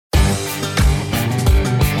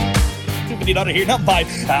Welcome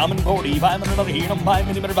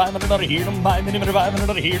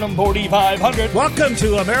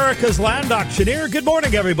to America's Land Auctioneer. Good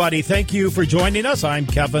morning, everybody. Thank you for joining us. I'm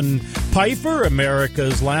Kevin Pfeiffer,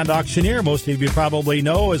 America's Land Auctioneer. Most of you probably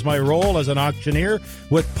know as my role as an auctioneer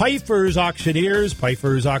with Pfeiffer's Auctioneers,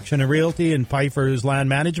 Pfeiffer's Auction and Realty, and Pfeiffer's Land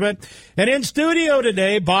Management. And in studio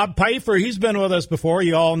today, Bob Pfeiffer. He's been with us before.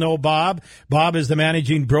 You all know Bob. Bob is the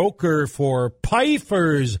managing broker for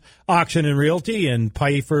Pfeiffer's Auction and Realty and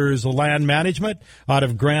Pfeiffer's Land Management out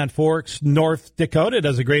of Grand Forks, North Dakota.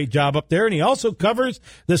 Does a great job up there. And he also covers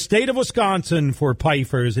the state of Wisconsin for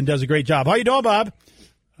Pfeiffer's and does a great job. How you doing, Bob?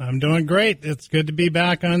 I'm doing great. It's good to be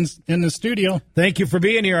back in the studio. Thank you for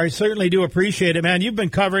being here. I certainly do appreciate it, man. You've been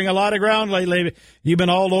covering a lot of ground lately. You've been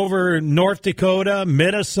all over North Dakota,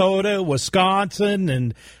 Minnesota, Wisconsin,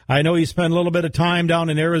 and I know you spent a little bit of time down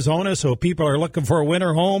in Arizona, so people are looking for a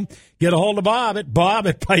winter home. Get a hold of Bob at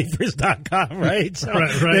bob@pfeifers.com, right? So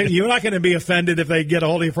right. You're not going to be offended if they get a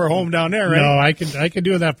hold of you for a home down there, right? No, I could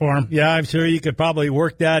do that for them. Yeah, I'm sure you could probably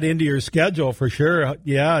work that into your schedule for sure.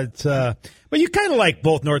 Yeah, it's but you kind of like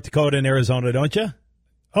both North Dakota and Arizona, don't you?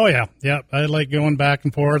 Oh, yeah. I like going back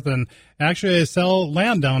and forth, and actually I sell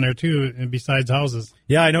land down there, too, besides houses.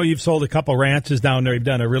 Yeah, I know you've sold a couple ranches down there. You've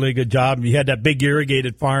done a really good job. You had that big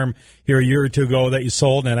irrigated farm here a year or two ago that you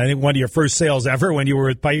sold, and I think one of your first sales ever when you were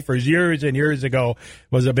with Pfeiffer's years and years ago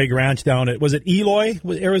was a big ranch down at, was it Eloy,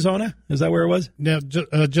 Arizona? Is that where it was? Yeah,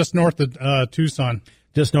 just north of Tucson.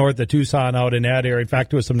 Just north of Tucson out in that area. In fact,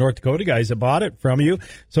 there was some North Dakota guys that bought it from you.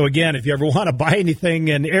 So, again, if you ever want to buy anything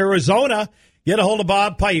in Arizona, get a hold of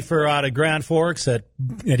Bob Pfeiffer out of Grand Forks at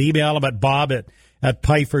email him at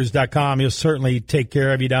bob@pfeifers.com. He'll certainly take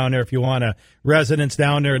care of you down there if you want a residence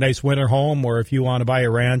down there, a nice winter home, or if you want to buy a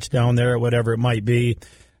ranch down there, whatever it might be.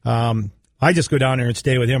 I just go down there and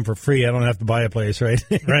stay with him for free. I don't have to buy a place, right?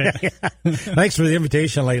 Right. Thanks for the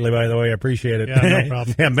invitation lately, by the way. I appreciate it. Yeah, no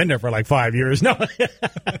problem. I haven't been there for like 5 years. No.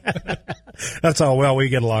 That's how well we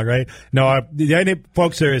get along, right? No,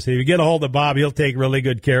 folks, seriously, if you get a hold of Bob, he'll take really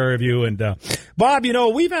good care of you. And, Bob,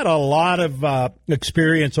 we've had a lot of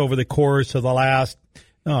experience over the course of the last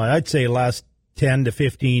 10 to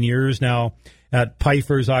 15 years now at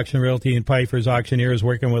Pfeiffer's Auction Realty and Pfeiffer's Auctioneers,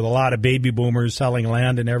 working with a lot of baby boomers selling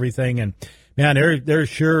land and everything. And, man, there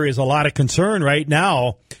sure is a lot of concern right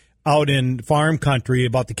now out in farm country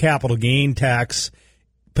about the capital gain tax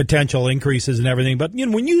potential increases and everything. But,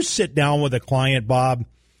 when you sit down with a client, Bob,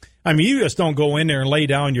 I mean, you just don't go in there and lay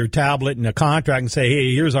down your tablet and a contract and say,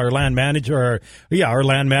 hey, here's our land manager, our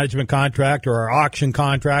land management contract or our auction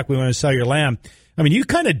contract. We want to sell your land. I mean, you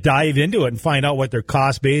kind of dive into it and find out what their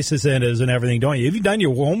cost basis is and everything, don't you? Have you done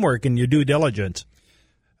your homework and your due diligence?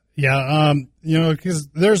 Yeah, because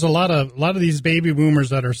there's a lot of these baby boomers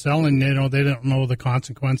that are selling. They don't know the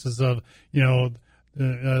consequences of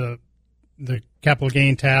the capital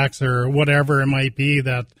gain tax or whatever it might be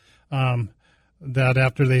that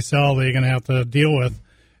after they sell they're going to have to deal with.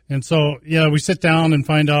 And so, we sit down and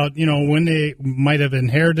find out, when they might have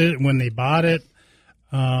inherited it, when they bought it.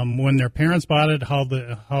 When their parents bought it, how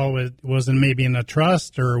it was maybe in a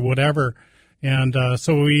trust or whatever, and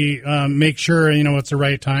so we make sure it's the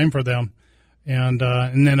right time for them, and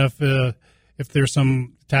then if there's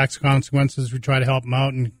some tax consequences, we try to help them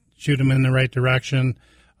out and shoot them in the right direction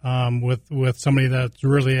with somebody that's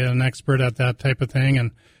really an expert at that type of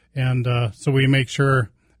thing, and so we make sure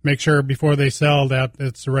before they sell that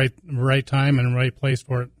it's the right time and right place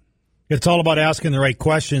for it. It's all about asking the right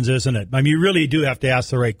questions, isn't it? I mean, you really do have to ask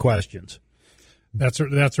the right questions. That's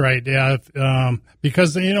right. Yeah.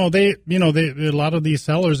 Because, they a lot of these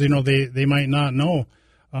sellers, they might not know,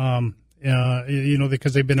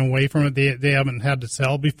 because they've been away from it. They haven't had to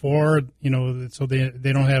sell before, so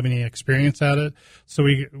they don't have any experience at it. So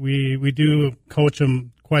we do coach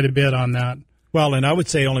them quite a bit on that. Well, and I would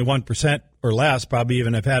say only 1% or less probably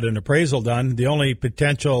even have had an appraisal done. The only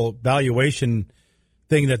potential valuation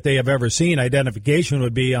thing that they have ever seen, identification,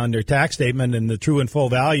 would be on their tax statement, and the true and full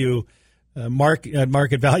value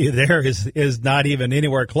market value there is not even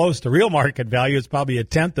anywhere close to real market value. It's probably a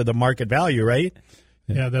tenth of the market value, right?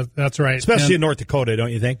 Yeah, that's right. Especially in North Dakota,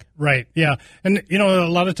 don't you think? Right. Yeah, and a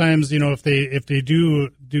lot of times, if they do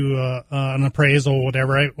an appraisal or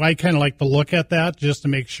whatever, I kind of like to look at that just to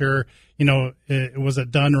make sure was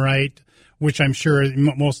it done right, which I'm sure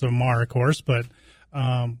most of them are, of course, but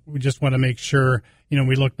we just want to make sure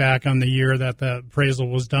we look back on the year that the appraisal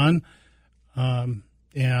was done,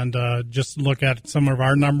 and just look at some of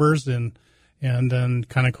our numbers and then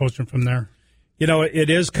kind of coach them from there. You know, it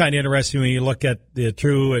is kind of interesting when you look at the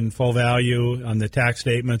true and full value on the tax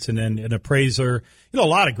statements, and then an appraiser. You know, a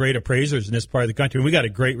lot of great appraisers in this part of the country. We got a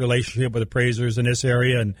great relationship with appraisers in this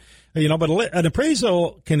area, and but an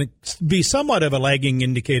appraisal can be somewhat of a lagging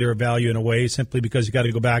indicator of value in a way, simply because you got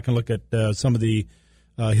to go back and look at some of the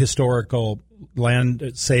historical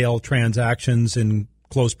land sale transactions in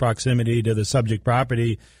close proximity to the subject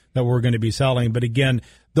property that we're going to be selling. But again,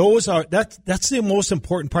 that's the most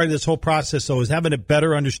important part of this whole process, though, is having a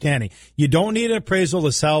better understanding. You don't need an appraisal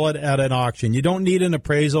to sell it at an auction. You don't need an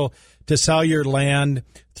appraisal to sell your land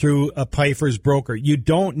through a Pifer's broker. You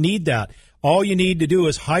don't need that. All you need to do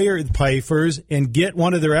is hire the Pifer's and get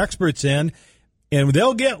one of their experts in, and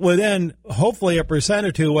they'll get within, hopefully, a %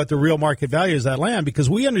 or two what the real market value is of that land, because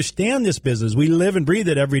we understand this business. We live and breathe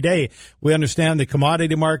it every day. We understand the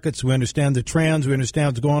commodity markets. We understand the trends. We understand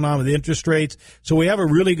what's going on with the interest rates. So we have a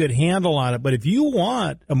really good handle on it. But if you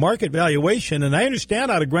want a market valuation, and I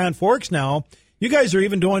understand out of Grand Forks now, you guys are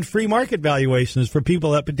even doing free market valuations for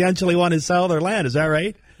people that potentially want to sell their land. Is that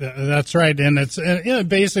right? That's right. And it's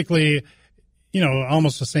basically,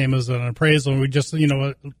 almost the same as an appraisal. We just,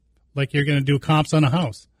 like you're going to do comps on a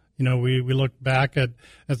house. We look back at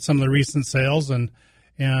some of the recent sales and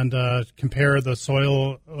compare the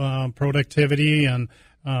soil productivity and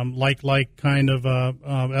like kind of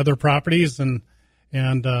other properties and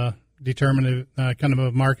determine kind of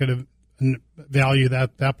a market value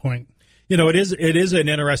at that point. It is an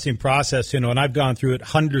interesting process, and I've gone through it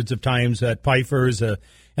hundreds of times at Pifer's.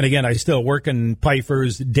 And again, I still work in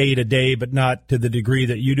Pifer's day to day, but not to the degree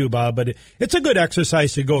that you do, Bob. But it's a good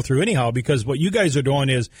exercise to go through anyhow, because what you guys are doing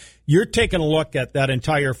is you're taking a look at that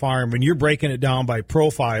entire farm and you're breaking it down by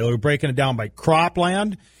profile, or breaking it down by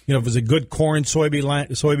cropland. If it's a good corn,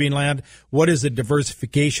 soybean land, what is the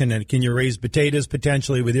diversification? And can you raise potatoes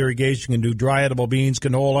potentially with irrigation? Can do dry edible beans,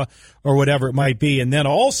 canola, or whatever it might be. And then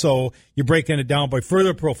also you're breaking it down by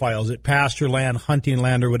further profiles, at pasture land, hunting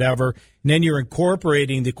land, or whatever. And then you're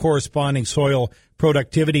incorporating the corresponding soil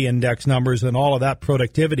productivity index numbers and all of that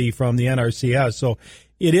productivity from the NRCS. So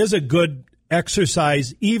it is a good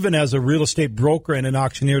exercise, even as a real estate broker and an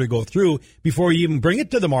auctioneer, to go through before you even bring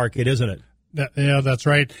it to the market, isn't it? Yeah, that's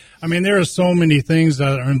right. I mean, there are so many things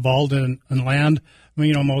that are involved in land. I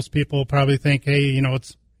mean, most people probably think, hey,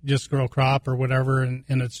 it's just grow crop or whatever, and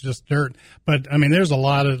it's just dirt. But I mean, there's a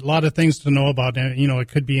lot of things to know about. It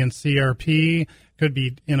could be in CRP, could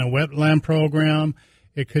be in a wetland program,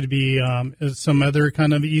 it could be some other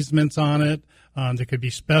kind of easements on it. There could be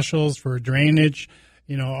specials for drainage,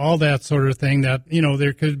 all that sort of thing. That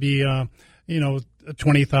there could be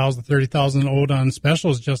 20,000, 30,000 owed on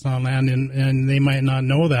specials just on land, and they might not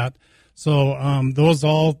know that. So those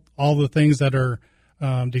all the things that are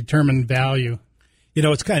determine value.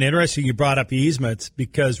 It's kind of interesting you brought up easements,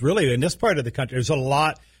 because really in this part of the country there's a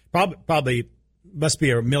lot, probably must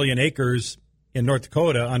be 1 million acres in North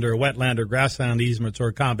Dakota under wetland or grassland easements, or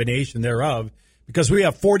a combination thereof. Because we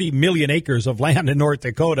have 40 million acres of land in North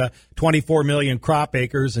Dakota, 24 million crop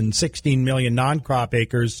acres and 16 million non-crop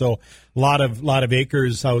acres. So a lot of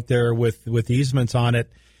acres out there with easements on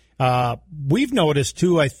it. We've noticed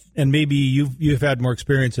too, and maybe you've had more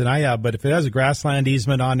experience than I have, but if it has a grassland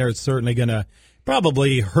easement on there, it's certainly going to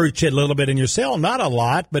probably hurt you a little bit in your sale. Not a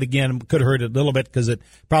lot, but again, could hurt it a little bit, because it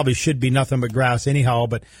probably should be nothing but grass anyhow.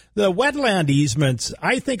 But the wetland easements,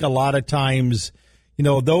 I think a lot of times,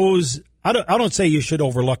 those, I don't say you should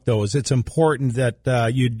overlook those. It's important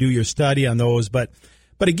that you do your study on those. But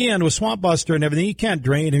again, with Swamp Buster and everything, you can't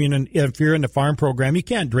drain. I mean, if you're in the farm program, you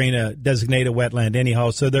can't drain a designated wetland anyhow.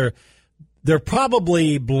 So they're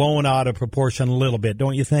probably blown out of proportion a little bit,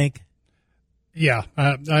 don't you think? Yeah,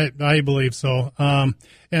 I believe so.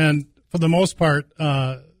 And for the most part,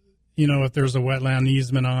 if there's a wetland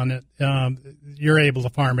easement on it, you're able to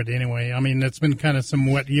farm it anyway. I mean, it's been kind of some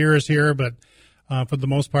wet years here, but for the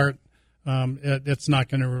most part, it's not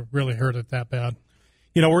going to really hurt it that bad.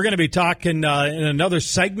 We're going to be talking in another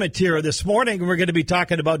segment here this morning. We're going to be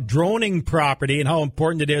talking about droning property and how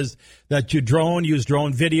important it is that you use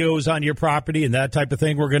drone videos on your property and that type of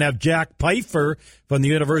thing. We're going to have Jack Pifer from the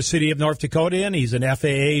University of North Dakota in. He's an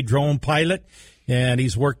FAA drone pilot, and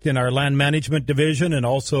he's worked in our land management division and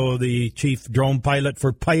also the chief drone pilot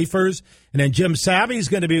for Pifer's. And then Jim Savvy is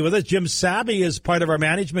going to be with us. Jim Savvy is part of our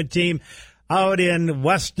management team out in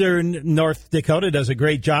western North Dakota, does a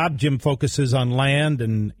great job. Jim focuses on land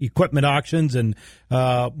and equipment auctions, and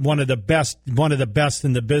one of the best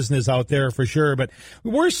in the business out there for sure. But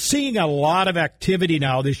we're seeing a lot of activity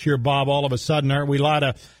now this year, Bob, all of a sudden, aren't we?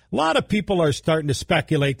 A lot of people are starting to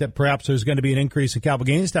speculate that perhaps there's going to be an increase in capital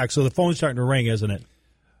gains tax. So the phone's starting to ring, isn't it?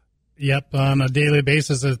 Yep, on a daily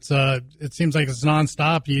basis, it seems like it's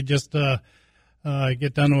nonstop. You just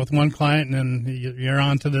get done with one client, and then you're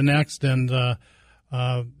on to the next. And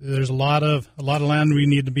there's a lot of land we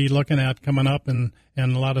need to be looking at coming up, and a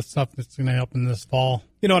lot of stuff that's going to happen this fall.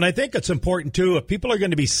 You know, and I think it's important, too, if people are going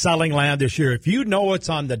to be selling land this year, if you know what's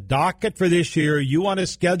on the docket for this year, you want to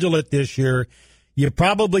schedule it this year, you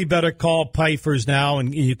probably better call Pfeiffer's now,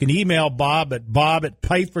 and you can email Bob at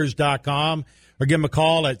bob@pfeifers.com or give him a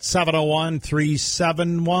call at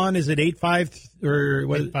 701-371, is it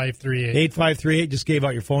 8538? 8538. Just gave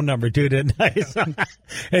out your phone number, too, didn't I?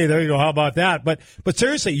 Hey, there you go. How about that? But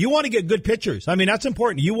seriously, you want to get good pictures. I mean, that's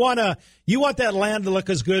important. You want that land to look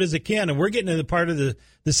as good as it can, and we're getting to the part of the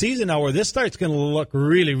season now where this start's going to look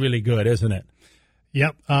really, really good, isn't it?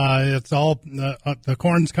 Yep, it's all the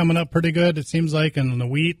corn's coming up pretty good, it seems like, and the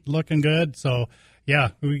wheat looking good. So, yeah,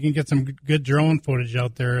 we can get some good drone footage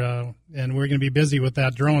out there, and we're going to be busy with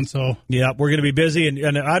that drone. So, yeah, we're going to be busy,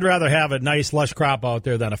 and I'd rather have a nice lush crop out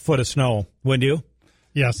there than a foot of snow, wouldn't you?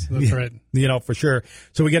 Yes, that's right. You know, for sure.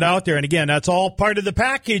 So we get out there, and again, that's all part of the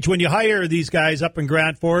package when you hire these guys up in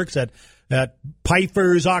Grand Forks at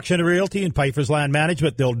Pfeiffer's Auction and Realty and Pfeiffer's Land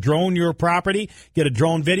Management. They'll drone your property, get a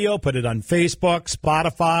drone video, put it on Facebook,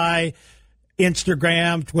 Spotify,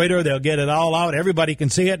 Instagram, Twitter. They'll get it all out. Everybody can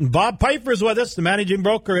see it. And Bob Pfeiffer's with us, the managing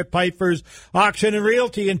broker at Pfeiffer's Auction and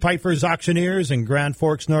Realty and Pfeiffer's Auctioneers in Grand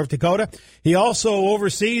Forks, North Dakota. He also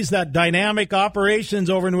oversees that dynamic operations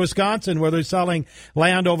over in Wisconsin, where they're selling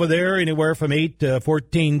land over there anywhere from $8,000 to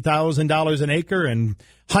 $14,000 an acre, and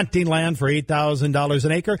hunting land for $8,000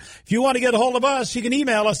 an acre. If you want to get a hold of us, you can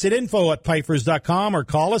email us at info@pfeifers.com or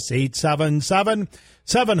call us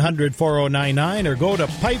 877-700-4099 or go to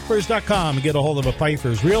pfeifers.com and get a hold of a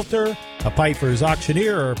Pfeiffer's Realtor, a Pfeiffer's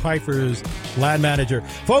Auctioneer, or a Pfeiffer's Land Manager.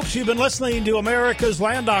 Folks, you've been listening to America's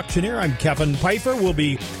Land Auctioneer. I'm Kevin Pfeiffer. We'll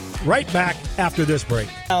be right back after this break.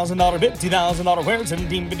 $1,000 bid, $2,000 where,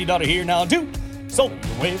 $1,750 here now too. Sold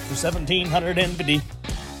away for $1,750.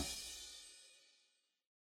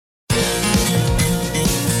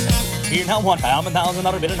 Here now one time,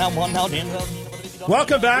 $1,000 bid, and now one now $10,000.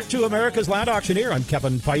 Welcome back to America's Land Auctioneer. I'm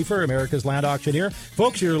Kevin Pfeiffer, America's Land Auctioneer.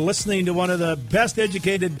 Folks, you're listening to one of the best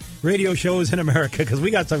educated radio shows in America, because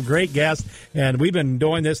we got some great guests, and we've been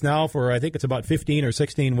doing this now for, I think it's about 15 or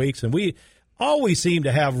 16 weeks, and we always seem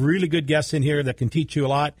to have really good guests in here that can teach you a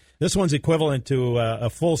lot. This one's equivalent to a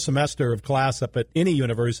full semester of class up at any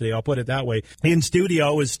university, I'll put it that way. In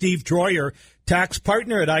studio is Steve Troyer, tax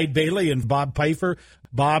partner at Eide Bailly, and Bob Pfeiffer.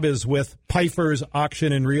 Bob is with Pfeiffer's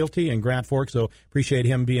Auction and Realty in Grand Forks, so appreciate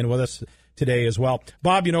him being with us today as well.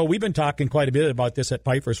 Bob, you know, we've been talking quite a bit about this at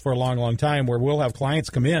Pfeiffer's for a long, long time, where we'll have clients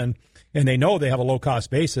come in, and they know they have a low-cost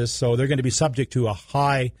basis, so they're going to be subject to a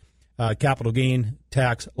high capital gain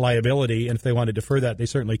tax liability, and if they want to defer that, they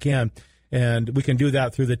certainly can. And we can do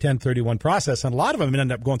that through the 1031 process, and a lot of them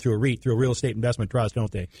end up going through a REIT, through a real estate investment trust,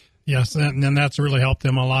 don't they? Yes, and then that's really helped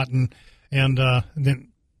them a lot, and then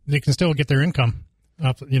they can still get their income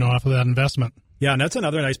off of that investment. Yeah, and that's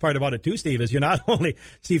another nice part about it too, Steve, is you're not only,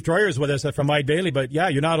 Steve Troyer is with us from Eide Bailly, but yeah,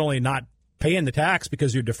 you're not only not paying the tax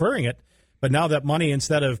because you're deferring it, but now that money,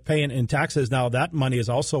 instead of paying in taxes, now that money is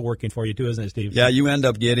also working for you too, isn't it, Steve? Yeah, you end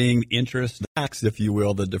up getting interest tax, if you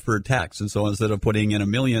will, the deferred tax. And so instead of putting in $1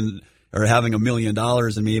 million or having $1 million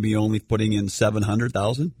and maybe only putting in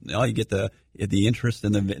 $700,000, now you get the interest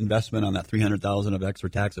and the investment on that $300,000 of extra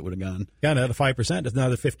tax that would have gone. Yeah, another 5%. That's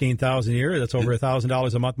another $15,000 a year. That's over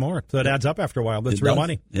 $1,000 a month more. So it adds up after a while. That's real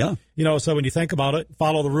money. Yeah. You know, so when you think about it,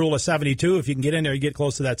 follow the rule of 72. If you can get in there, you get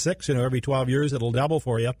close to that 6. You know, every 12 years it'll double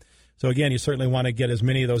for you. So again, you certainly want to get as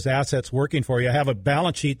many of those assets working for you. Have a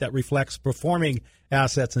balance sheet that reflects performing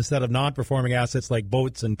assets instead of non-performing assets like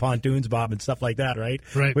boats and pontoons, Bob, and stuff like that, right?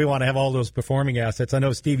 Right. We want to have all those performing assets. I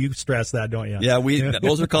know, Steve, you stress that, don't you? Yeah,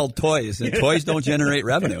 those are called toys, and toys don't generate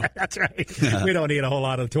revenue. That's right. Yeah. We don't need a whole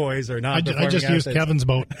lot of toys or non-performing I just assets. used Kevin's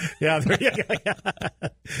boat. Yeah.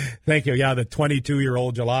 Thank you. Yeah, the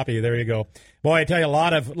 22-year-old jalopy. There you go. Boy, I tell you, a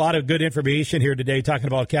lot of good information here today, talking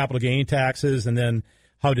about capital gain taxes, and then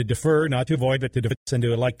how to defer, not to avoid, but to defer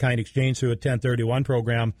into a like-kind exchange through a 1031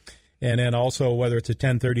 program. And then also whether it's a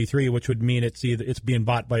 1033, which would mean it's being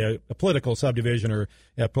bought by a political subdivision or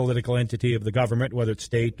a political entity of the government, whether it's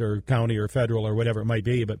state or county or federal or whatever it might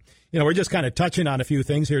be. But, you know, we're just kind of touching on a few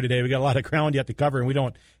things here today. We got a lot of ground yet to cover, and we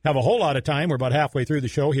don't have a whole lot of time. We're about halfway through the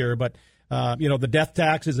show here. But, you know, the death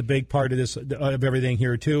tax is a big part of this, of everything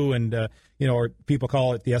here, too. And, you know, or people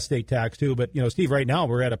call it the estate tax, too. But, you know, Steve, right now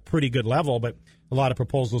we're at a pretty good level, but a lot of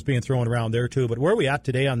proposals being thrown around there, too. But where are we at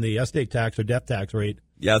today on the estate tax or death tax rate?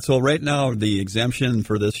 Yeah, so right now the exemption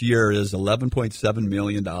for this year is $11.7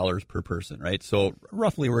 million per person, right? So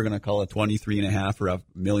roughly we're going to call it $23.5 or $1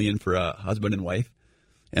 million for a husband and wife.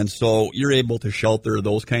 And so you're able to shelter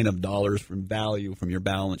those kind of dollars from value from your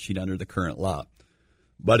balance sheet under the current law.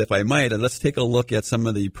 But if I might, let's take a look at some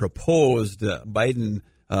of the proposed Biden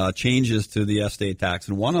changes to the estate tax.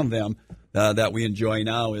 And one of them that we enjoy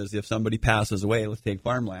now is if somebody passes away, let's take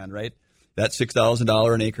farmland, right? That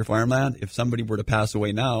 $6,000 an acre farmland, if somebody were to pass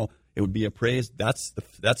away now, it would be appraised. That's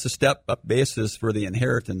a step-up basis for the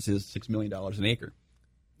inheritance is $6 million an acre.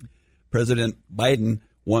 President Biden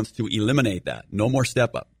wants to eliminate that. No more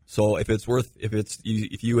step-up. So if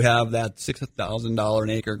you have that $6,000 an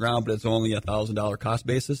acre ground, but it's only $1,000 cost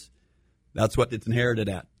basis, that's what it's inherited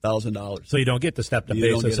at, $1,000. So you don't get the stepped-up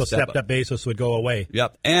basis. So stepped-up basis would go away.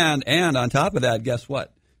 Yep. And on top of that, guess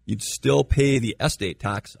what? You'd still pay the estate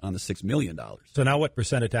tax on the $6 million. So now what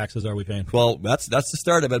percent of taxes are we paying? Well, that's the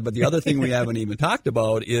start of it. But the other thing we haven't even talked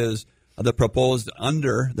about is the proposed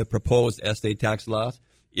estate tax laws.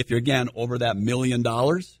 If you're, again, over that $1 million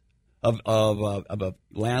of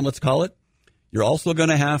land, let's call it, you're also going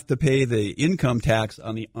to have to pay the income tax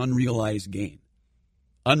on the unrealized gain.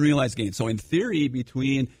 Unrealized gain. So in theory,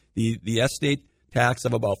 between the estate tax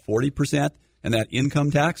of about 40% and that income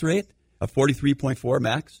tax rate of 43.4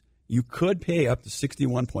 max, you could pay up to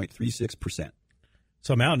 61.36%.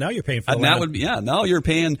 So now you're paying for and that would be, now you're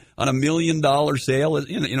paying on $1 million sale, at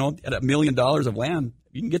 $1 million of land,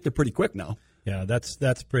 you can get there pretty quick now. Yeah, that's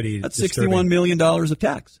pretty. That's disturbing. $61 million of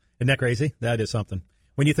tax. Isn't that crazy? That is something.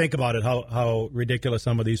 When you think about it, how ridiculous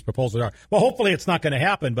some of these proposals are. Well, hopefully it's not going to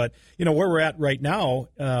happen, but where we're at right now,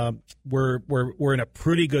 we're in a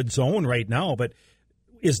pretty good zone right now. But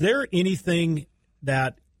is there anything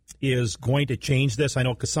that is going to change this? I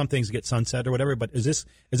know because some things get sunset or whatever, but is this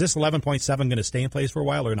 11.7 going to stay in place for a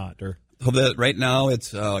while or not? Or right now,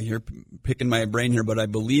 it's you're picking my brain here, but I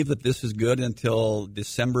believe that this is good until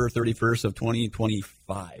December 31st of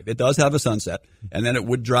 2025. It does have a sunset, and then it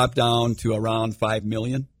would drop down to around 5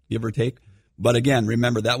 million, give or take. But again,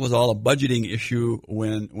 remember that was all a budgeting issue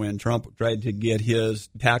when Trump tried to get his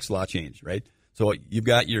tax law changed, right? So you've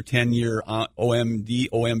got your 10-year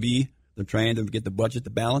OMB. They're trying to get the budget to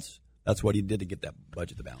balance. That's what he did to get that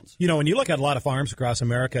budget to balance. When you look at a lot of farms across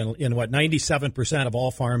America, and 97% of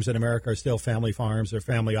all farms in America are still family farms. They're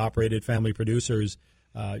family operated, family producers.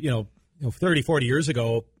 30, 40 years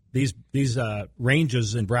ago, these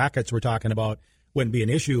ranges and brackets we're talking about wouldn't be an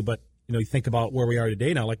issue. But you think about where we are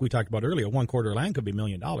today now, like we talked about earlier, 1/4 land could be $1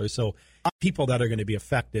 million. So people that are going to be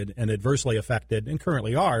affected and adversely affected, and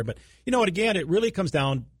currently are. But again, it really comes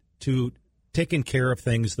down to taking care of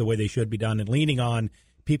things the way they should be done and leaning on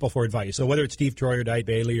people for advice. So whether it's Steve Troy or Di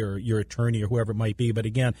Bailey or your attorney or whoever it might be. But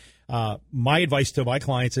again, my advice to my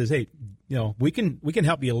clients is, hey, we can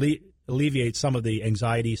help you alleviate some of the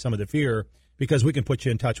anxiety, some of the fear, because we can put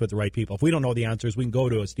you in touch with the right people. If we don't know the answers, we can go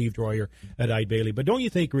to a Steve Troy or a Di Bailey. But don't you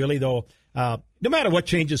think really, though, no matter what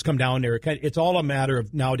changes come down there, it's all a matter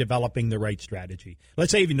of now developing the right strategy.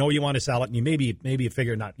 Let's say if you want to sell it and you maybe you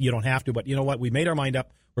figure you don't have to, but you know what? We made our mind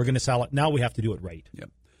up. We're going to sell it. Now we have to do it right. Yep.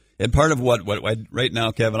 And part of what right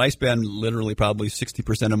now, Kevin, I spend literally probably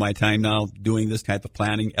 60% of my time now doing this type of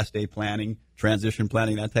planning, estate planning, transition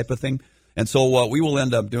planning, that type of thing. And so what we will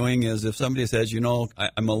end up doing is if somebody says,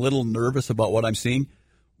 I'm a little nervous about what I'm seeing,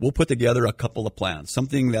 we'll put together a couple of plans,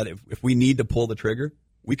 something that if we need to pull the trigger,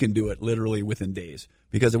 we can do it literally within days.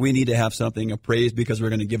 Because if we need to have something appraised because we're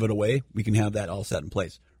going to give it away, we can have that all set in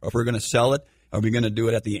place. Or if we're going to sell it, are we going to do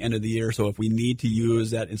it at the end of the year? So if we need to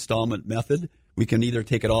use that installment method, we can either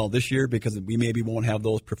take it all this year because we maybe won't have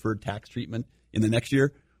those preferred tax treatment in the next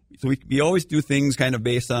year. So we always do things kind of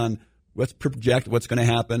based on let's project what's going to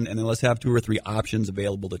happen, and then let's have 2 or 3 options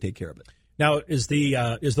available to take care of it. Now, is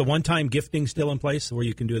the one-time gifting still in place where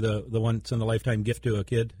you can do the once-in-a-lifetime gift to a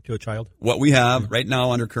kid, to a child? What we have right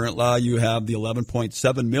now under current law, you have the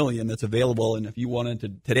 $11.7 million that's available, and if you wanted to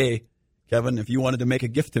today, Kevin, if you wanted to make a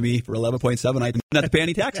gift to me for $11.7, I don't have to pay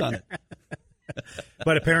any tax on it.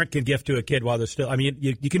 But a parent can gift to a kid while they're still. I mean,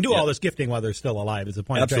 you can do all this gifting while they're still alive. Is the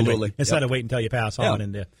point? Absolutely. Instead of waiting until you pass on,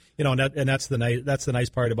 and that's the nice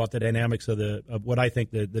part about the dynamics of what I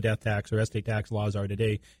think the death tax or estate tax laws are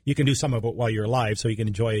today. You can do some of it while you're alive, so you can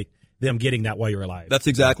enjoy them getting that while you're alive. That's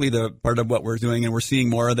exactly the part of what we're doing, and we're seeing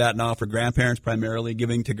more of that now for grandparents, primarily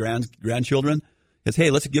giving to grandchildren. It's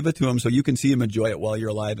hey, let's give it to them so you can see them enjoy it while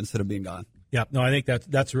you're alive instead of being gone. Yeah, no, I think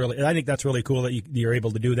that's really cool that you're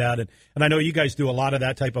able to do that, and I know you guys do a lot of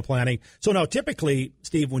that type of planning. So now, typically,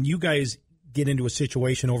 Steve, when you guys get into a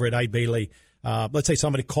situation over at Di Bailey, let's say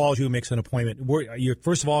somebody calls you, makes an appointment. You're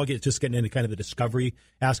first of all just getting into kind of the discovery,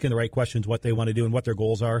 asking the right questions, what they want to do and what their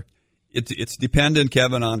goals are. It's dependent,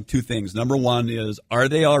 Kevin, on two things. Number one is, are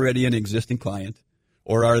they already an existing client,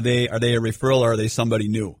 or are they a referral, or are they somebody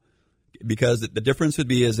new? Because the difference would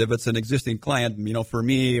be is if it's an existing client, for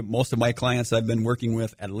me, most of my clients I've been working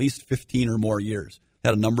with at least 15 or more years.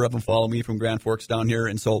 Had a number of them follow me from Grand Forks down here,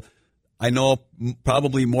 and so I know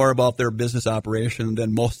probably more about their business operation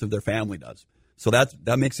than most of their family does. So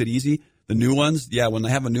that makes it easy. The new ones, when I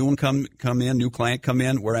have a new one come in, new client come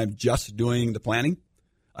in, where I'm just doing the planning,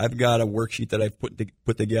 I've got a worksheet that I've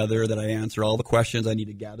put together that I answer all the questions. I need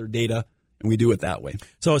to gather data, and we do it that way.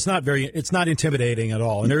 So it's not intimidating at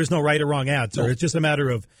all, and there is no right or wrong answer. No. It's just a matter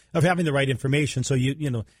of having the right information. So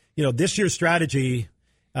this year's strategy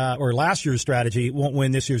or last year's strategy won't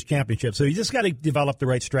win this year's championship. So you just got to develop the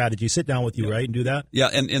right strategy. Sit down with you, right, and do that. Yeah,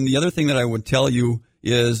 and the other thing that I would tell you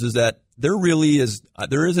is that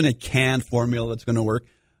there isn't a canned formula that's going to work.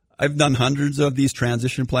 I've done hundreds of these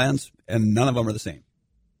transition plans, and none of them are the same.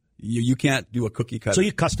 You can't do a cookie cutter. So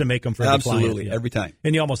you custom make them for every client. Absolutely, every time.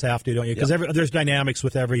 And you almost have to, don't you? Because there's dynamics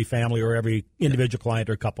with every family or every individual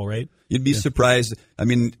client or couple, right? You'd be surprised. I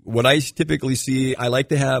mean, what I typically see, I like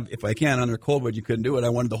to have, if I can, under COVID, you couldn't do it. I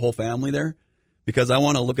wanted the whole family there because I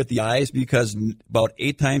want to look at the eyes, because about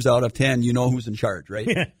 8 times out of 10, you know who's in charge,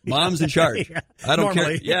 right? Mom's in charge. I don't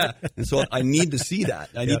Normally. care. Yeah. And so I need to see that.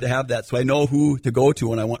 I need to have that so I know who to go to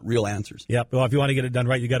when I want real answers. Yep. Well, if you want to get it done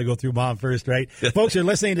right, you got to go through Mom first, right? Folks, you're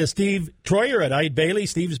listening to Steve Troyer at Eide Bailly.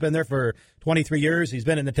 Steve's been there for 23 years. He's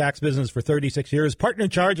been in the tax business for 36 years. Partner in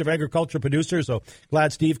charge of agriculture producers. So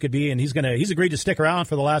glad Steve could be, and he's agreed to stick around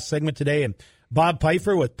for the last segment today. And Bob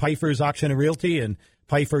Pfeiffer with Pfeiffer's Auction and Realty and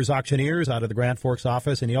Pfeiffer's Auctioneers out of the Grand Forks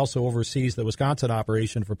office, and he also oversees the Wisconsin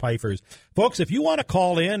operation for Pfeiffer's. Folks, if you want to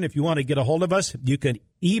call in, if you want to get a hold of us, you can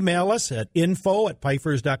email us at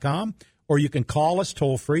info@pfeiffers.com, or you can call us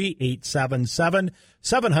toll-free,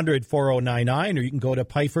 877-700-4099, or you can go to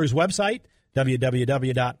Pfeiffer's website,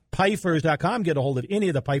 www.pfeiffers.com, get a hold of any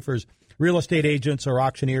of the Pfeiffer's real estate agents or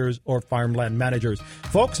auctioneers or farmland managers.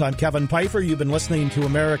 Folks, I'm Kevin Pfeiffer. You've been listening to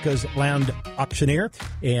America's Land Auctioneer,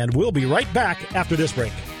 and we'll be right back after this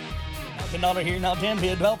break. $10 here now, 10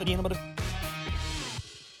 bid, 12, 15, number.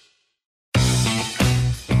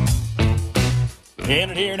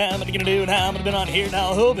 In it here now, what are you gonna do now? I'm gonna be on here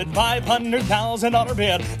now, hoping $500,000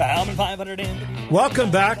 bid. How many 500 in?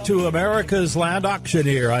 Welcome back to America's Land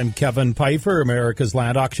Auctioneer. I'm Kevin Pfeiffer, America's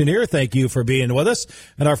Land Auctioneer. Thank you for being with us.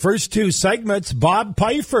 In our first two segments, Bob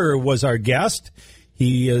Pfeiffer was our guest.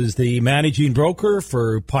 He is the managing broker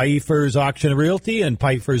for Pfeiffer's Auction and Realty and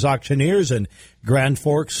Pfeiffer's Auctioneers in Grand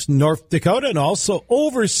Forks, North Dakota, and also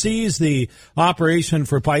oversees the operation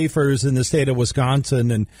for Pfeiffer's in the state of Wisconsin.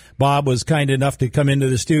 And Bob was kind enough to come into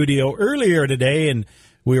the studio earlier today, and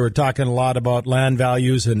we were talking a lot about land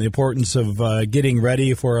values and the importance of getting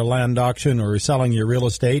ready for a land auction or selling your real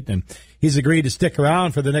estate. And he's agreed to stick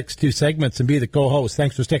around for the next two segments and be the co-host.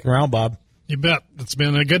 Thanks for sticking around, Bob. You bet. It's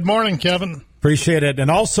been a good morning, Kevin. Appreciate it. And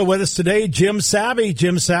also with us today, Jim Savvy.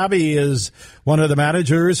 Jim Savvy is one of the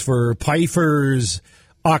managers for Pfeiffer's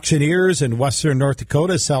Auctioneers in Western North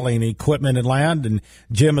Dakota, selling equipment and land. And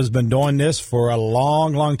Jim has been doing this for a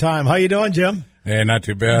long, long time. How you doing, Jim? Hey, not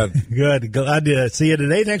too bad. Good. Glad to see you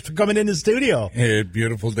today. Thanks for coming in the studio. Hey,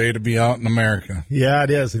 beautiful day to be out in America. Yeah, it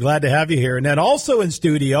is. Glad to have you here. And then also in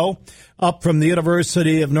studio, up from the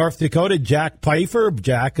University of North Dakota, Jack Pfeiffer.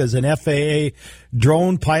 Jack is an FAA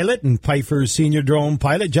drone pilot and Pfeiffer's senior drone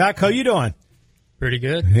pilot. Jack, how you doing? Pretty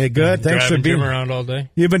good. Hey, good. Thanks for being Jim around all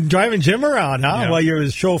day. You've been driving Jim around, huh? Yeah. Well, you're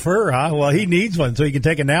his chauffeur, huh? Well, he needs one so he can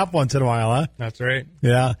take a nap once in a while, huh? That's right.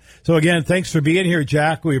 Yeah. So again, thanks for being here,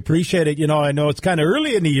 Jack. We appreciate it. I know it's kind of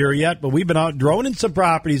early in the year yet, but we've been out droning some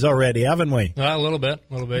properties already, haven't we? A little bit,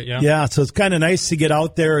 yeah. Yeah. So it's kind of nice to get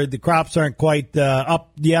out there. The crops aren't quite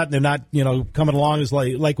up yet. They're not, coming along as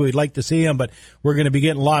like we'd like to see them, but we're going to be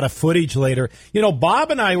getting a lot of footage later.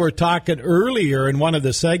 Bob and I were talking earlier in one of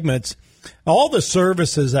the segments, all the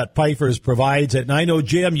services that Pfeiffer's provides it. And I know,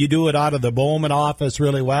 Jim, you do it out of the Bowman office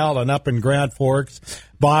really well, and up in Grand Forks,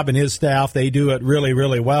 Bob and his staff, they do it really,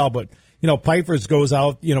 really well. But, Pfeiffer's goes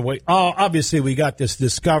out, obviously we got this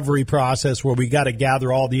discovery process where we got to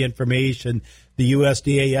gather all the information, the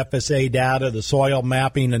USDA FSA data, the soil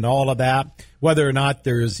mapping and all of that, whether or not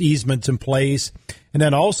there's easements in place. And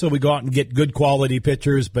then also we go out and get good quality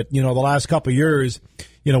pictures. But, the last couple of years,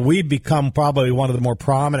 we've become probably one of the more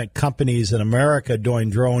prominent companies in America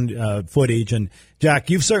doing drone footage. And,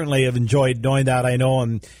 Jack, you certainly have enjoyed doing that, I know,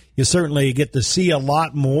 and you certainly get to see a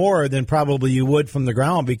lot more than probably you would from the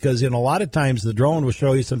ground because, a lot of times the drone will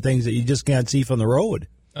show you some things that you just can't see from the road.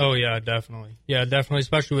 Oh, yeah, definitely. Yeah, definitely,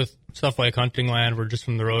 especially with stuff like hunting land where just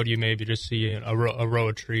from the road you maybe just see a row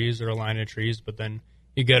of trees or a line of trees, but then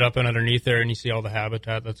you get up and underneath there and you see all the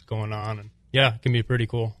habitat that's going on. And yeah, it can be pretty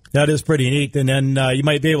cool. That is pretty neat. And then you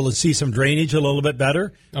might be able to see some drainage a little bit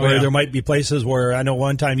better, where there might be places where I know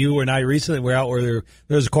one time you and I recently were out where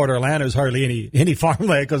there's a quarter of land, there's hardly any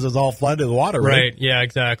farmland because it's all flooded with water, right? Right, yeah,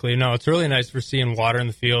 exactly. No, it's really nice for seeing water in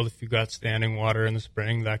the field if you've got standing water in the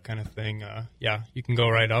spring, that kind of thing. Yeah, you can go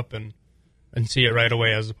right up and see it right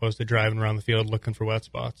away as opposed to driving around the field looking for wet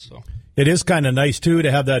spots. So it is kind of nice too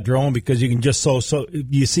to have that drone because you can just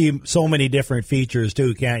you see so many different features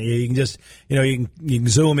too, can't you? You can just you can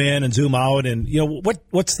zoom in and zoom out, and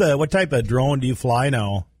what type of drone do you fly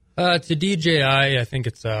now? It's a DJI. I think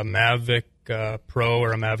it's a Mavic Pro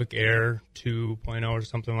or a Mavic Air 2.0 or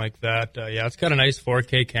something like that. Yeah, it's got a nice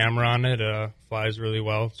 4K camera on it. Flies really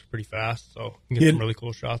well. It's pretty fast, so you can get some really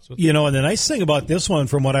cool shots with it. And the nice thing about this one,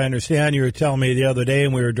 from what I understand, you were telling me the other day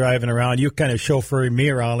when we were driving around, you're kind of chauffeuring me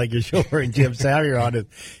around like you're chauffeuring Jim Savvy around,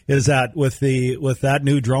 is that with that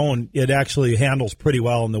new drone, it actually handles pretty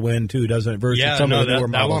well in the wind too, doesn't it? Versus some of the newer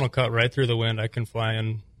models. That one will cut right through the wind. I can fly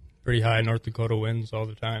in pretty high North Dakota winds all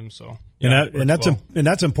the time, so and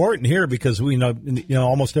that's important here because we know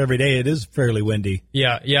almost every day it is fairly windy.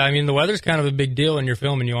 Yeah. I mean the weather's kind of a big deal when you're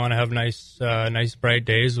filming. You want to have nice bright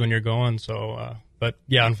days when you're going. So, but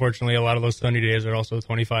yeah, unfortunately, a lot of those sunny days are also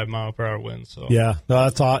 25-mile-per-hour winds. So yeah,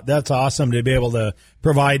 that's awesome to be able to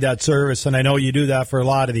provide that service, and I know you do that for a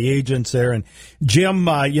lot of the agents there. And Jim,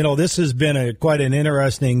 this has been quite an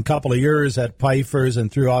interesting couple of years at Pfeiffer's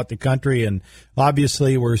and throughout the country, and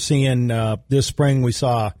obviously we're seeing this spring we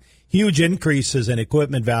saw huge increases in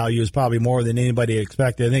equipment values, probably more than anybody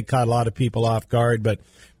expected. I think caught a lot of people off guard, but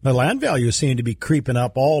the land values seem to be creeping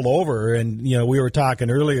up all over. And, we were talking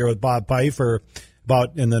earlier with Bob Pfeiffer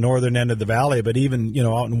about in the northern end of the valley, but even,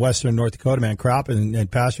 out in western North Dakota, man, crop and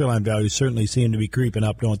pasture land values certainly seem to be creeping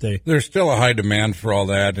up, don't they? There's still a high demand for all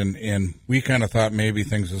that, and we kind of thought maybe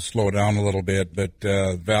things would slow down a little bit, but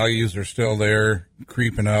values are still there,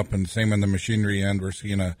 creeping up, and same on the machinery end. We're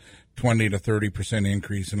seeing a 20 to 30%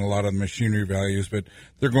 increase in a lot of the machinery values, but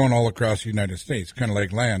they're going all across the United States, kind of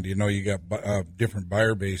like land. You got different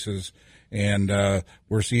buyer bases, and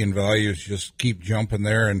we're seeing values just keep jumping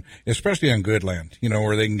there, and especially on good land,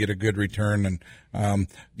 where they can get a good return. And,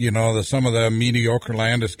 some of the mediocre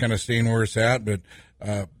land is kind of staying where it's at, but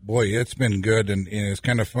boy, it's been good, and it's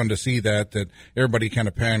kind of fun to see that everybody kind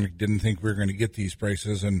of panicked, didn't think we were going to get these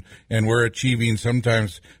prices, and we're achieving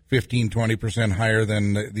sometimes 15, 20% higher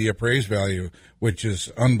than the appraised value, which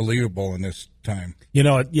is unbelievable in this time.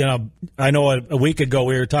 I know a week ago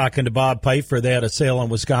we were talking to Bob Pfeiffer. They had a sale in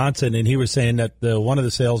Wisconsin, and he was saying that one of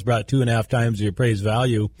the sales brought 2.5 times the appraised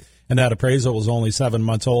value, and that appraisal was only 7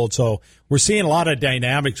 months old. So we're seeing a lot of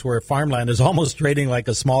dynamics where farmland is almost trading like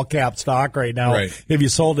a small cap stock right now. Right. If you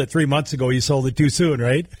sold it 3 months ago, you sold it too soon,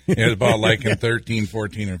 right? It's about like in 13,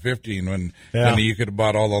 14, and 15 when you could have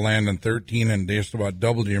bought all the land in 13 and just about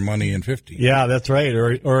doubled your money in 15. Yeah, that's right.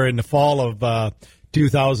 Or in the fall of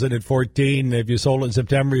 2014, if you sold it in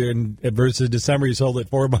September versus December, you sold it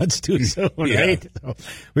 4 months too soon, right? So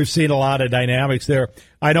we've seen a lot of dynamics there.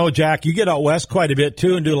 I know, Jack, you get out west quite a bit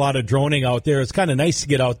too and do a lot of droning out there. It's kind of nice to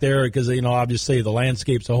get out there because, obviously the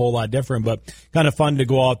landscape's a whole lot different, but kind of fun to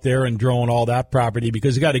go out there and drone all that property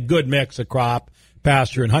because you got a good mix of crop,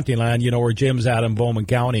 pasture, and hunting land, where Jim's at in Bowman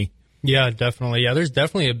County. Yeah, definitely. Yeah, there's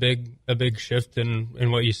definitely a big shift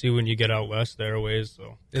in what you see when you get out west there a ways.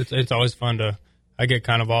 So it's always fun I get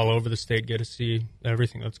kind of all over the state, get to see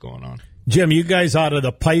everything that's going on. Jim, you guys out of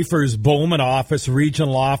the Pfeiffer's Bowman office,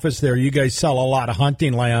 regional office there, you guys sell a lot of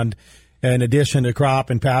hunting land in addition to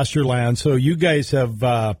crop and pasture land. So you guys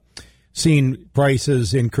have seen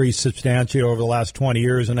prices increase substantially over the last 20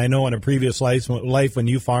 years. And I know in a previous life when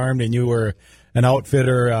you farmed and you were an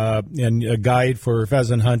outfitter and a guide for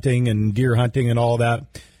pheasant hunting and deer hunting and all that,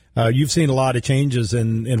 you've seen a lot of changes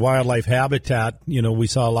in wildlife habitat. We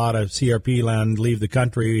saw a lot of CRP land leave the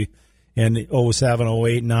country in 07,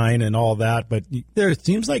 08, 09 and all that. But it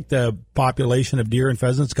seems like the population of deer and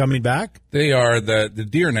pheasants coming back. They are. The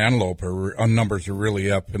deer and antelope numbers are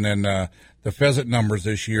really up. And then the pheasant numbers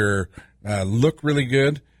this year look really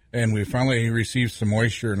good. And we finally received some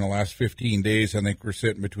moisture in the last 15 days. I think we're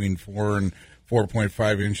sitting between 4 and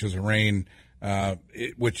 4.5 inches of rain.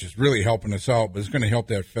 Which is really helping us out, but it's going to help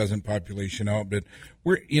that pheasant population out. But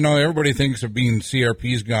everybody thinks of being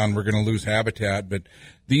CRP's gone, we're going to lose habitat, but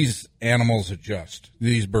these animals adjust.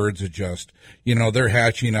 These birds adjust. They're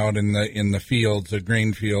hatching out in the fields, the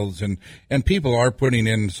grain fields, and people are putting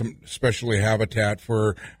in some specialty habitat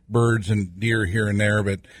for birds and deer here and there,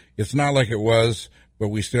 but it's not like it was. but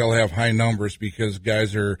we still have high numbers because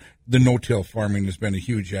the no-till farming has been a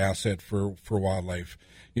huge asset for wildlife,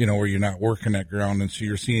 where you're not working that ground. And so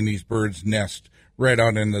you're seeing these birds nest right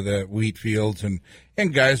out into the wheat fields. And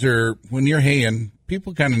guys when you're haying,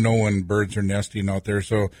 people kind of know when birds are nesting out there.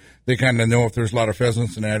 So they kind of know if there's a lot of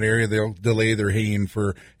pheasants in that area, they'll delay their haying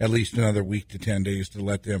for at least another week to 10 days to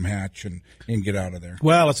let them hatch and get out of there.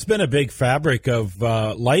 Well, it's been a big fabric of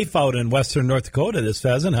life out in western North Dakota, this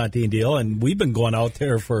pheasant hunting deal. And we've been going out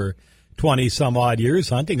there for 20 some odd years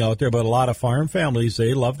hunting out there, but a lot of farm families,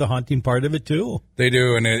 they love the hunting part of it too. They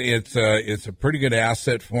do. And it's a pretty good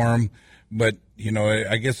asset for them. But,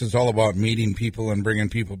 I guess it's all about meeting people and bringing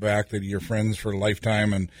people back that are your friends for a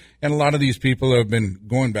lifetime. And a lot of these people have been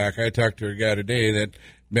going back. I talked to a guy today that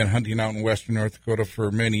been hunting out in western North Dakota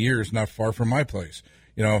for many years, not far from my place.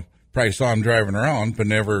 Probably saw him driving around, but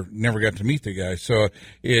never got to meet the guy. So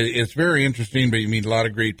it's very interesting, but you meet a lot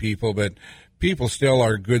of great people. But people still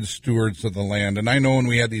are good stewards of the land. And I know when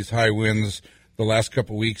we had these high winds the last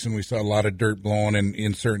couple of weeks and we saw a lot of dirt blowing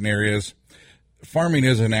in certain areas, farming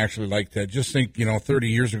isn't actually like that. Just think, 30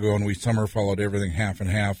 years ago when we summer followed everything half and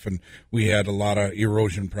half and we had a lot of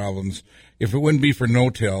erosion problems. If it wouldn't be for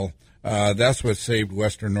no-till, that's what saved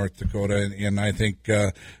western North Dakota. And I think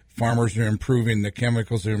farmers are improving. The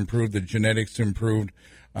chemicals have improved. The genetics improved.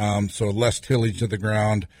 So less tillage of the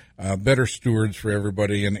ground, better stewards for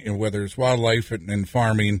everybody. And whether it's wildlife and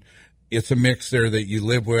farming, it's a mix there that you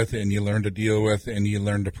live with and you learn to deal with and you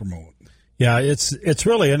learn to promote. Yeah, it's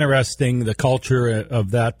really interesting, the culture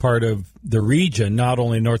of that part of the region, not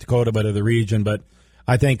only North Dakota, but of the region. But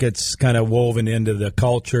I think it's kind of woven into the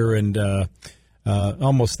culture and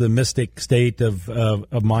almost the mystic state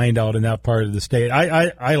of mind out in that part of the state.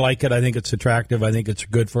 I like it. I think it's attractive. I think it's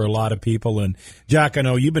good for a lot of people. And, Jack, I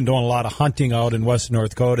know you've been doing a lot of hunting out in western North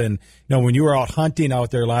Dakota. And, when you were out hunting out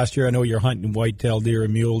there last year, I know you're hunting white-tailed deer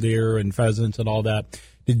and mule deer and pheasants and all that.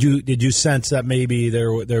 Did you sense that maybe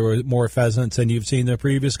there were more pheasants than you've seen the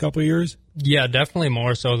previous couple of years? Yeah, definitely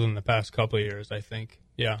more so than the past couple of years, I think.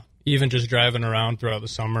 Yeah. Even just driving around throughout the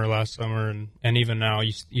summer, last summer, and even now,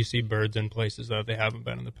 you see birds in places that they haven't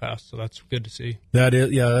been in the past, so that's good to see. That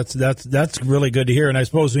is, yeah, that's really good to hear. And I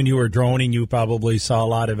suppose when you were droning, you probably saw a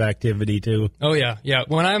lot of activity too. Oh yeah.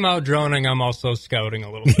 When I'm out droning, I'm also scouting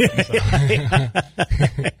a little bit. So.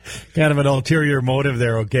 Kind of an ulterior motive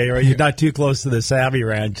there, okay? Or you're not too close to the Savvy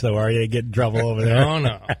Ranch, though, are you? Get in trouble over there? Oh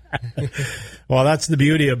no. Well, that's the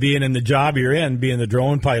beauty of being in the job you're in, being the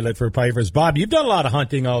drone pilot for Pifer's. Bob, you've done a lot of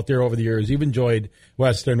hunting out there over the years. You've enjoyed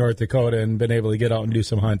western North Dakota and been able to get out and do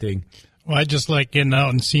some hunting. Well, I just like getting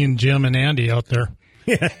out and seeing Jim and Andy out there.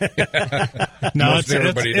 No,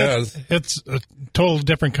 everybody does. It's a total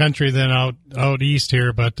different country than out east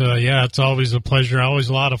here, but yeah, it's always a pleasure, always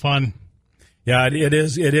a lot of fun. Yeah, it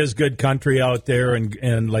is good country out there,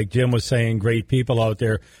 and like Jim was saying, great people out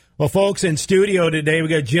there. Well, folks, in studio today, we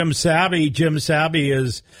got Jim Sabby. Jim Sabby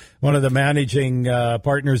is one of the managing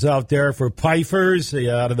partners out there for Pifer's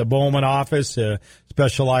out of the Bowman office,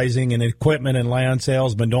 specializing in equipment and land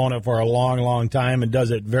sales. Been doing it for a long, long time and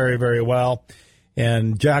does it very, very well.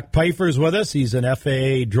 And Jack Pifer's with us. He's an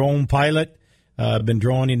FAA drone pilot. Been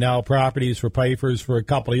droning now properties for Pifer's for a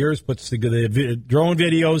couple of years, puts the drone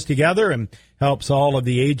videos together and helps all of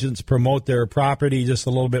the agents promote their property just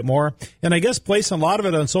a little bit more. And I guess placing a lot of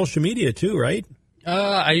it on social media too, right?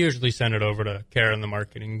 I usually send it over to Karen, the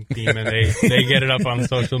marketing team, and they get it up on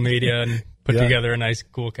social media and put together a nice,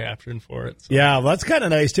 cool caption for it. So. Yeah, well, that's kind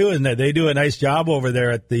of nice too, isn't it? They do a nice job over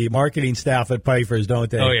there at the marketing staff at Pifer's,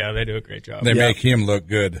 don't they? Oh, yeah, they do a great job. They make him look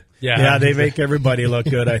good. Yeah, they make everybody look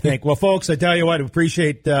good, I think. Well, folks, I tell you what, I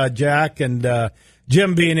appreciate Jack and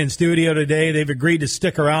Jim being in studio today. They've agreed to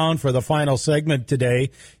stick around for the final segment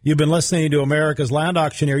today. You've been listening to America's Land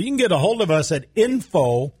Auctioneer. You can get a hold of us at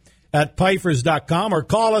info@pifers.com or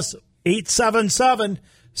call us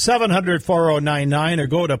 877-700-4099 or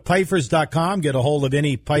go to pifers.com. Get a hold of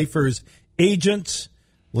any Pifer's agents,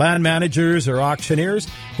 land managers, or auctioneers.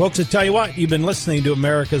 Folks, I tell you what, you've been listening to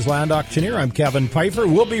America's Land Auctioneer. I'm Kevin Pifer.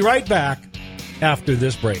 We'll be right back after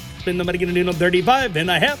this break. Been nobody gonna do no 35, and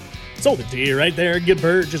I have sold it to you right there. Good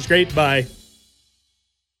bird, just great. Bye.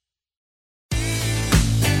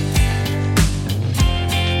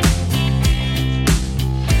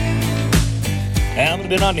 I'm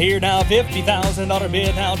been on here now, $50,000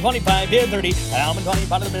 bid now, 25 bid 30. I'm in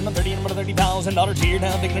 25 bid on 30, and I'm $30,000 here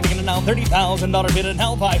now, thinking now $30,000 bid and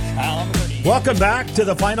now 5. I'm 30. Welcome back to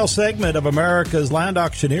the final segment of America's Land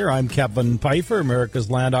Auctioneer. I'm Kevin Pifer,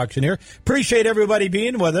 America's Land Auctioneer. Appreciate everybody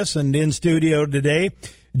being with us and in studio today.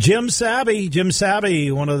 Jim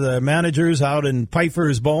Sabby, one of the managers out in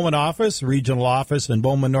Pifer's Bowman office, regional office in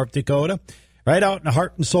Bowman, North Dakota. right out in the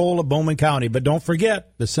heart and soul of Bowman County. But don't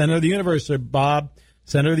forget, the center of the universe, Bob,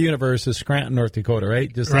 center of the universe is Scranton, North Dakota,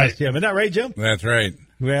 right? Just right. ask Jim. Isn't that right, Jim? That's right.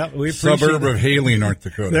 Well, we appreciate Suburb of Haley, North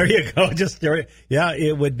Dakota. There you go. Yeah,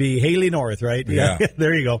 it would be Haley North, right? Yeah.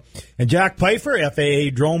 There you go. And Jack Pfeiffer,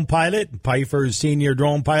 FAA drone pilot, Pfeiffer's senior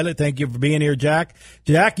drone pilot. Thank you for being here, Jack.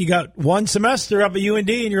 Jack, you got one semester up at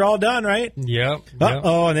UND and you're all done, right? Yep.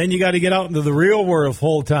 Uh-oh, and then you got to get out into the real world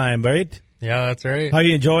full time, right? Yeah, that's right. How are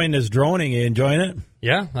you enjoying this droning? You enjoying it?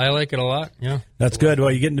 Yeah, I like it a lot. Yeah. That's good. Well,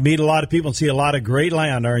 you're getting to meet a lot of people and see a lot of great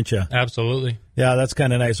land, aren't you? Absolutely. Yeah, that's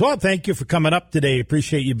kind of nice. Well, thank you for coming up today.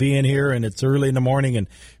 Appreciate you being here, and it's early in the morning, and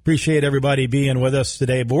appreciate everybody being with us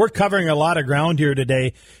today. But we're covering a lot of ground here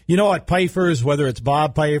today. You know, at Pfeiffer's, whether it's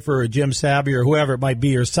Bob Pfeiffer or Jim Savvy or whoever it might be,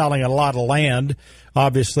 you're selling a lot of land,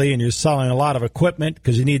 obviously, and you're selling a lot of equipment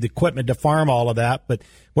because you need the equipment to farm all of that. But,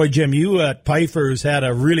 boy, Jim, you at Pfeiffer's had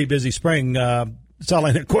a really busy spring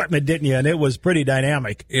selling equipment, didn't you? And it was pretty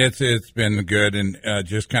dynamic. It's been good and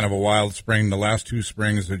just kind of a wild spring. The last 2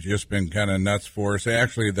 springs have just been kind of nuts for us.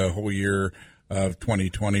 Actually, the whole year of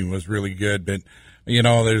 2020 was really good. But, you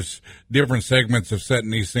know, there's different segments of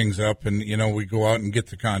setting these things up. And, you know, we go out and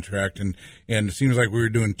get the contract. And it seems like we were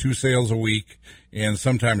doing 2 sales a week and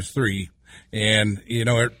sometimes 3. And, you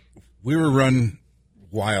know, we were run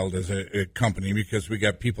wild as a company because we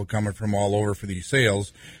got people coming from all over for these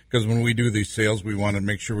sales. Because when we do these sales, we want to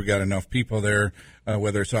make sure we got enough people there,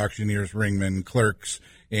 whether it's auctioneers, ringmen, clerks,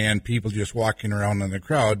 and people just walking around in the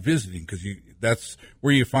crowd visiting. Because that's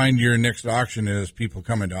where you find your next auction is people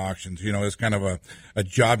coming to auctions. You know, it's kind of a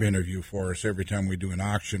job interview for us every time we do an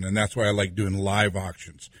auction, and that's why I like doing live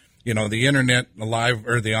auctions. You know, the internet,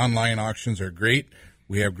 the online auctions are great.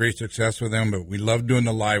 We have great success with them, but we love doing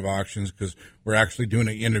the live auctions because we're actually doing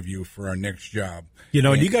an interview for our next job. You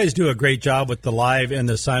know, and you guys do a great job with the live and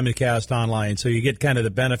the simulcast online, so you get kind of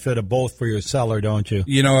the benefit of both for your seller, don't you?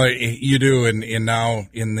 You know, you do, and now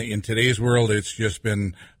in today's world, it's just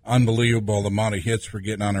been unbelievable the amount of hits we're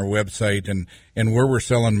getting on our website and where we're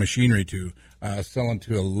selling machinery to, selling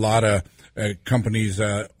to a lot of companies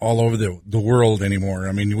all over the world anymore.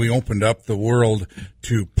 I mean, we opened up the world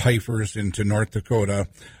to Pfeiffer's into North Dakota,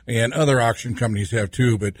 and other auction companies have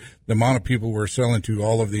too, but the amount of people we're selling to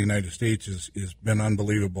all over the United States is been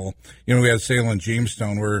unbelievable. You know, we had a sale in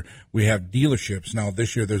Jamestown where we have dealerships. Now,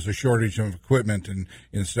 this year there's a shortage of equipment and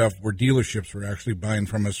stuff where dealerships were actually buying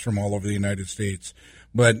from us from all over the United States.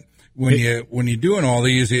 But when you're doing all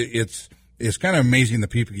these, it's kind of amazing the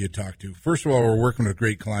people you talk to. First of all, we're working with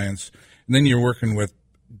great clients. And then you're working with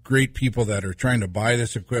great people that are trying to buy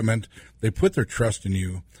this equipment. They put their trust in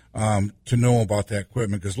you to know about that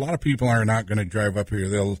equipment because a lot of people are not going to drive up here.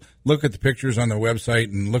 They'll look at the pictures on their website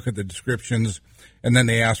and look at the descriptions, and then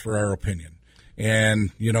they ask for our opinion.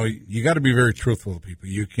 And, you know, you got to be very truthful to people.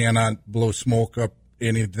 You cannot blow smoke up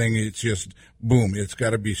anything. It's just boom. It's got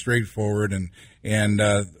to be straightforward and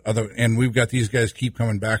we've got these guys keep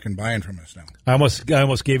coming back and buying from us now. I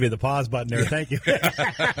almost gave you the pause button there. Thank you.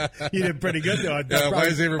 You did pretty good though. Why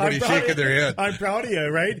is everybody shaking their head? I'm proud of you,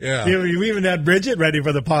 right? Yeah. You even had Bridget ready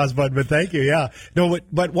for the pause button, but thank you. Yeah. No,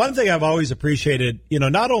 but one thing I've always appreciated, you know,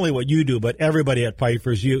 not only what you do, but everybody at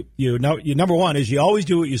Pfeiffer's, you number one is you always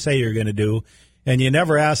do what you say you're going to do. And you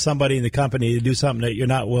never ask somebody in the company to do something that you're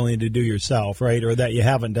not willing to do yourself, right? Or that you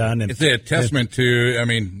haven't done. And it's a testament to, I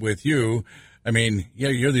mean, with you, I mean, yeah,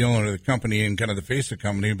 you're the owner of the company and kind of the face of the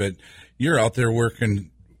company, but you're out there working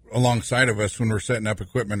alongside of us when we're setting up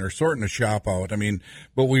equipment or sorting the shop out. I mean,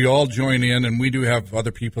 but we all join in, and we do have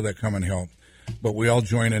other people that come and help, but we all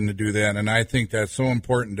join in to do that. And I think that's so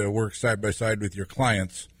important to work side by side with your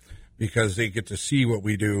clients because they get to see what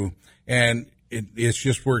we do. And it's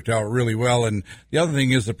just worked out really well. And the other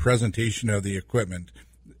thing is the presentation of the equipment.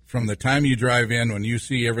 From the time you drive in, when you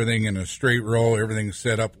see everything in a straight row, everything's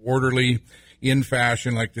set up orderly, in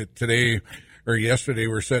fashion, like today or yesterday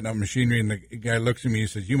we're setting up machinery, and the guy looks at me and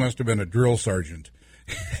says, "You must have been a drill sergeant."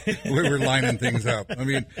 We were lining things up. I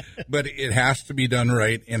mean, but it has to be done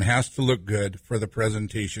right and has to look good for the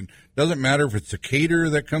presentation. Doesn't matter if it's a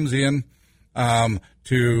caterer that comes in,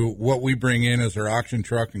 to what we bring in as our auction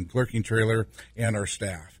truck and clerking trailer and our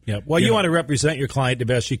staff. Yeah. Well, you want to represent your client the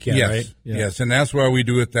best you can, yes, right? Yeah. Yes, and that's why we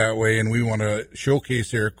do it that way, and we want to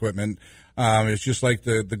showcase their equipment. It's just like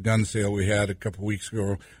the gun sale we had a couple weeks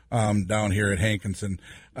ago down here at Hankinson.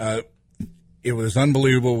 It was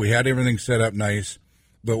unbelievable. We had everything set up nice.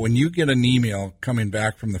 But when you get an email coming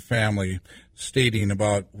back from the family stating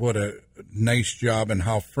about what a nice job and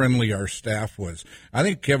how friendly our staff was, I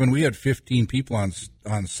think, Kevin, we had 15 people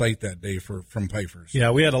on site that day from Pfeiffer's.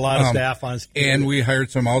 Yeah, we had a lot of staff on. And we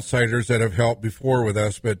hired some outsiders that have helped before with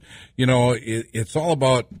us. But, you know, it's all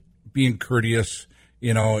about being courteous.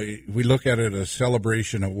 You know, we look at it as a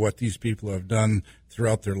celebration of what these people have done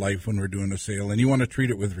throughout their life when we're doing a sale, and you want to treat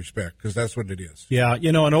it with respect because that's what it is. Yeah,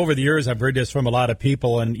 you know, and over the years I've heard this from a lot of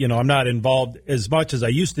people, and, you know, I'm not involved as much as I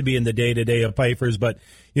used to be in the day-to-day of Pfeiffer's, but,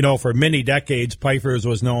 you know, for many decades, Pfeiffer's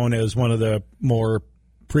was known as one of the more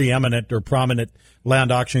preeminent or prominent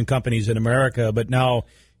land auction companies in America, but now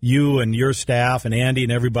you and your staff and Andy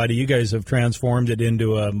and everybody, you guys have transformed it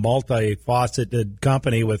into a multifaceted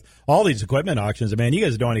company with all these equipment auctions. I mean, you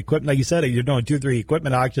guys are doing equipment, like you said, you're doing 2-3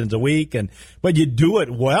 equipment auctions a week, but you do it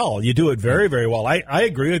well. You do it very, very well. I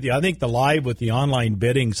agree with you. I think the live with the online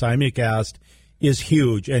bidding simulcast is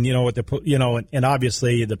huge, and you know, with the and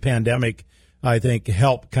obviously the pandemic, I think,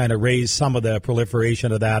 helped kind of raise some of the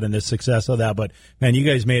proliferation of that and the success of that. But, man, you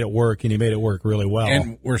guys made it work, and you made it work really well.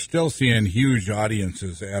 And we're still seeing huge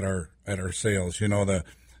audiences at our sales. You know,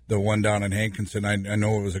 the one down in Hankinson, I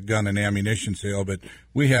know it was a gun and ammunition sale, but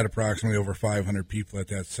we had approximately over 500 people at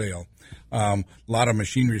that sale. A lot of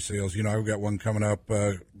machinery sales. You know, I've got one coming up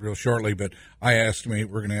real shortly, but I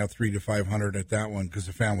estimate we're going to have 300 to 500 at that one because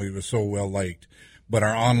the family was so well liked. But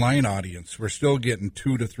our online audience, we're still getting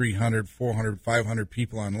 200 to 300, 400, 500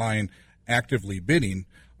 people online actively bidding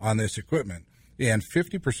on this equipment. And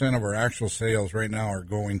 50% of our actual sales right now are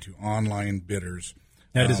going to online bidders.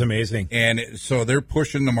 That is amazing. And so they're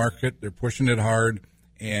pushing the market. They're pushing it hard,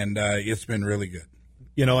 and it's been really good.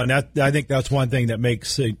 You know, and I think that's one thing that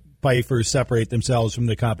makes Pfeiffer separate themselves from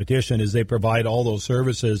the competition is they provide all those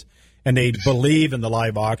services. And they believe in the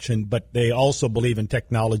live auction, but they also believe in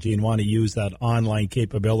technology and want to use that online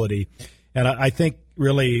capability. And I think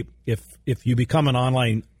really if you become an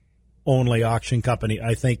online-only auction company,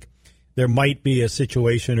 I think there might be a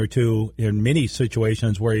situation or two in many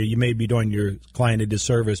situations where you may be doing your client a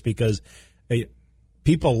disservice because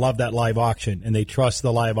people love that live auction, and they trust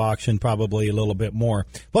the live auction probably a little bit more.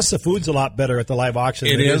 Plus, the food's a lot better at the live auction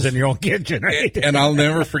than it is in your own kitchen, right? And I'll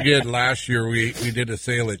never forget last year we did a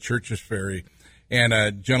sale at Church's Ferry, and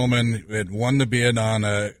a gentleman had won the bid on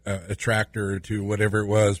a tractor or two, whatever it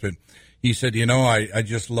was, but he said, you know, I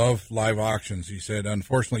just love live auctions. He said,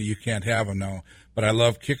 unfortunately, you can't have them now, but I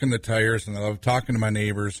love kicking the tires, and I love talking to my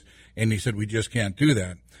neighbors, and he said, we just can't do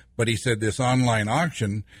that. But he said this online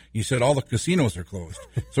auction, he said all the casinos are closed.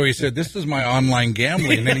 So he said, this is my online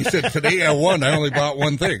gambling. And then he said, today I won. I only bought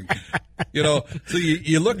one thing. You know, so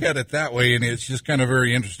you look at it that way, and it's just kind of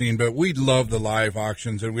very interesting. But we love the live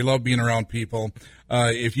auctions, and we love being around people.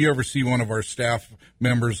 If you ever see one of our staff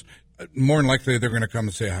members, more than likely they're going to come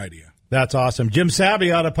and say hi to you. That's awesome. Jim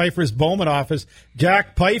Savvy out of Pfeiffer's Bowman office.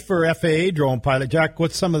 Jack Pfeiffer, FAA drone pilot. Jack,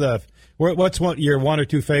 what's your one or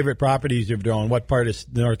two favorite properties you've drawn? What part of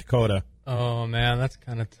North Dakota? Oh, man, that's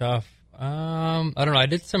kind of tough. I don't know. I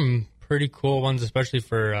did some pretty cool ones, especially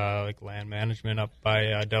for like land management up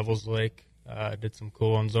by Devil's Lake. I did some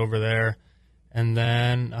cool ones over there. And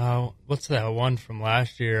then what's that one from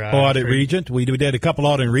last year? Out at Regent? We did a couple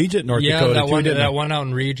out in Regent, North Dakota. Yeah, that one out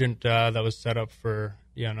in Regent that was set up for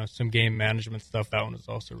some game management stuff. That one was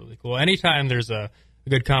also really cool. Anytime there's a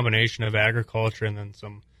good combination of agriculture and then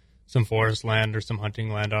some forest land or some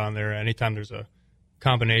hunting land on there. Anytime there's a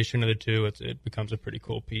combination of the two, it becomes a pretty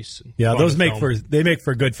cool piece. Yeah, those make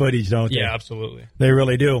for good footage, don't they? Yeah, absolutely. They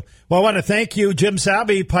really do. Well, I want to thank you, Jim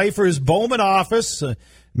Savvy, Pfeiffer's Bowman office,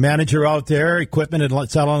 manager out there, equipment and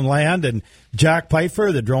selling land, and Jack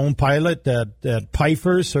Pfeiffer, the drone pilot at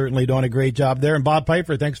Pfeiffer, certainly doing a great job there. And Bob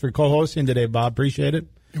Pfeiffer, thanks for co-hosting today, Bob. Appreciate it.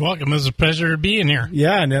 You're welcome. It was a pleasure being here.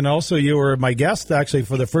 Yeah, and then also you were my guest, actually,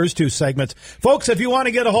 for the first two segments. Folks, if you want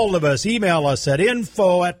to get a hold of us, email us at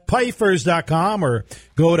info@Pfeiffers.com or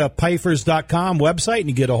go to Pfeiffers.com website and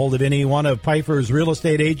you get a hold of any one of Pfeiffer's real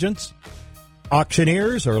estate agents,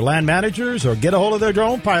 auctioneers, or land managers, or get a hold of their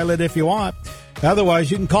drone pilot if you want. Otherwise,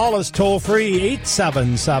 you can call us toll-free,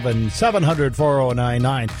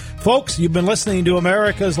 877-700-4099. Folks, you've been listening to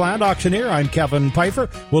America's Land Auctioneer. I'm Kevin Pfeiffer.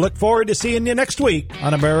 We'll look forward to seeing you next week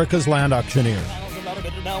on America's Land Auctioneer. $1,000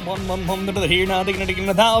 bid now, $1,100 here now, digging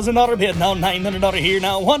 $1,000 bid now, $900 here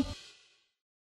now, $1,000.